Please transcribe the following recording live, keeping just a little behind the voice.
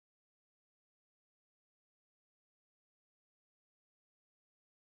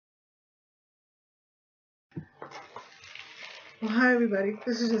Well, hi everybody.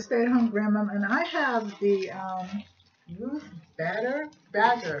 This is a stay-at-home grandmom, and I have the Ruth Bader.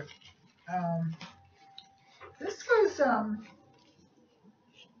 Um, this was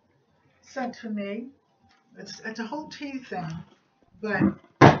sent to me. It's a whole tea thing, but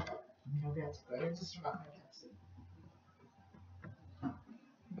that's good. I just forgot my pencil.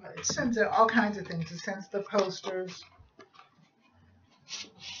 But it sends out all kinds of things. It sends the posters.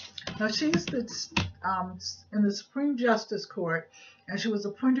 Now she's in the Supreme Justice Court, and she was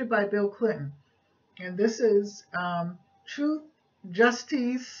appointed by Bill Clinton. And this is Truth,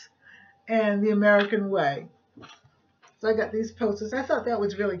 Justice, and the American Way. So I got these posters. I thought that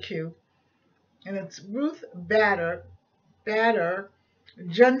was really cute. And it's Ruth Bader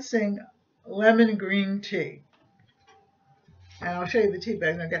Ginseng Lemon Green Tea. And I'll show you the tea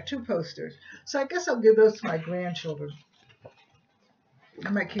bag. And I got two posters. So I guess I'll give those to my grandchildren. I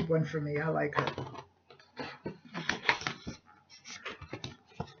might keep one for me. I like her.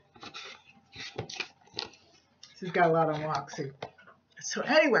 She's got a lot of moxie. So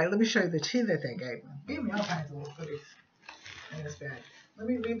anyway, let me show you the tea that they gave me. They gave me all kinds of little goodies in this bag. Let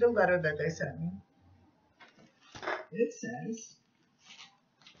me read the letter that they sent me. It says,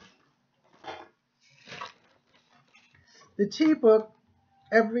 the tea book,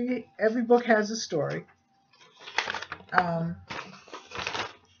 every book has a story.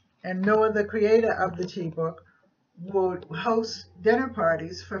 And Noah, the creator of the tea book, would host dinner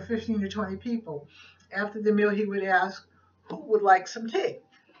parties for 15 to 20 people. After the meal, he would ask, who would like some tea?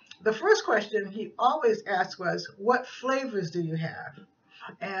 The first question he always asked was, what flavors do you have?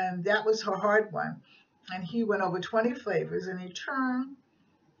 And that was her hard one. And he went over 20 flavors, and he turned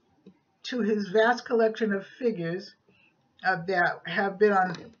to his vast collection of figures that have been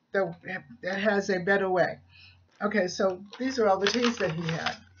on, that has a better way. Okay, so these are all the teas that he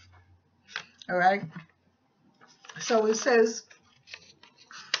had. All right. So it says,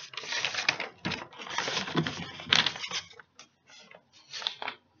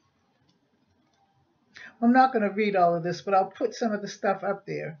 I'm not going to read all of this, but I'll put some of the stuff up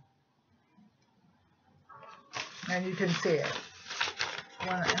there. And you can see it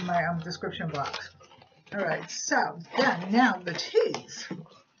in my description box. All right, so then now the teas.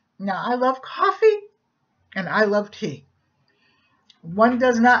 Now I love coffee and I love tea. One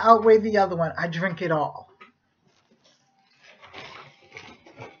does not outweigh the other one. I drink it all.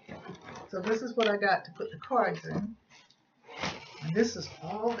 So this is what I got to put the cards in. And this is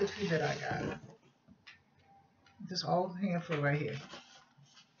all the tea that I got. Just all the handful right here.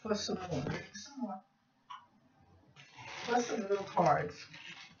 Plus some more. Plus some little cards.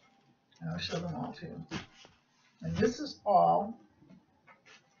 And I'll show them all to you. And this is all.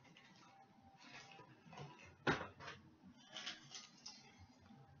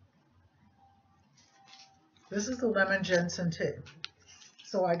 This is the lemon ginseng tea.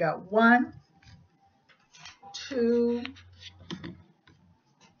 So I got 1, 2,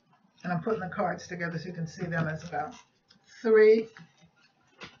 and I'm putting the cards together so you can see them as well. 3,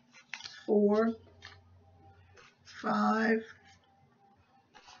 4, 5,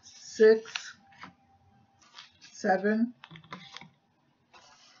 6, 7,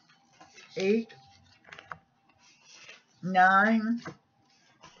 8, 9,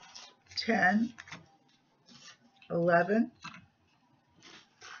 10, 11,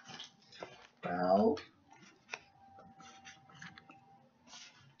 12,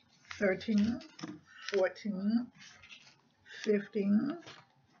 13, 14, 15,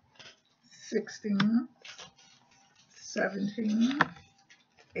 16, 17,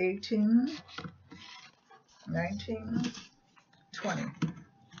 18, 19, 20.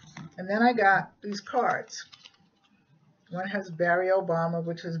 And then I got these cards. One has Barry Obama,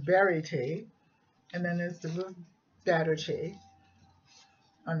 which is berry tea. And then there's the Ruth Bader tea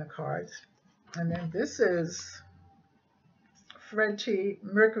on the cards. And then this is Fred T.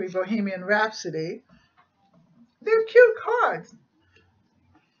 Mercury Bohemian Rhapsody. They're cute cards.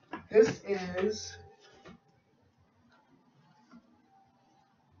 This is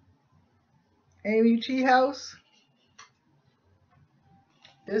Amy Teahouse.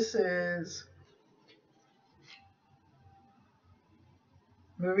 This is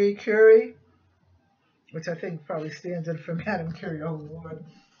Marie Curie, which I think probably stands in for Madame Curie Award.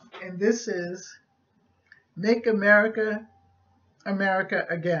 And this is Make America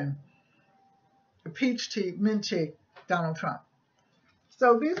Again. A peach tea, mint tea, Donald Trump.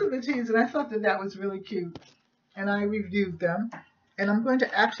 So these are the teas, and I thought that was really cute. And I reviewed them. And I'm going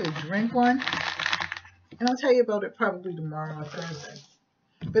to actually drink one. And I'll tell you about it probably tomorrow or Thursday.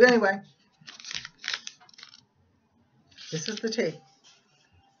 But anyway, this is the tea.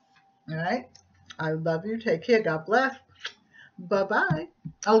 All right? I love you. Take care. God bless. Bye-bye.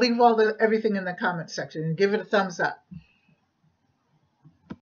 I'll leave everything in the comment section and give it a thumbs up.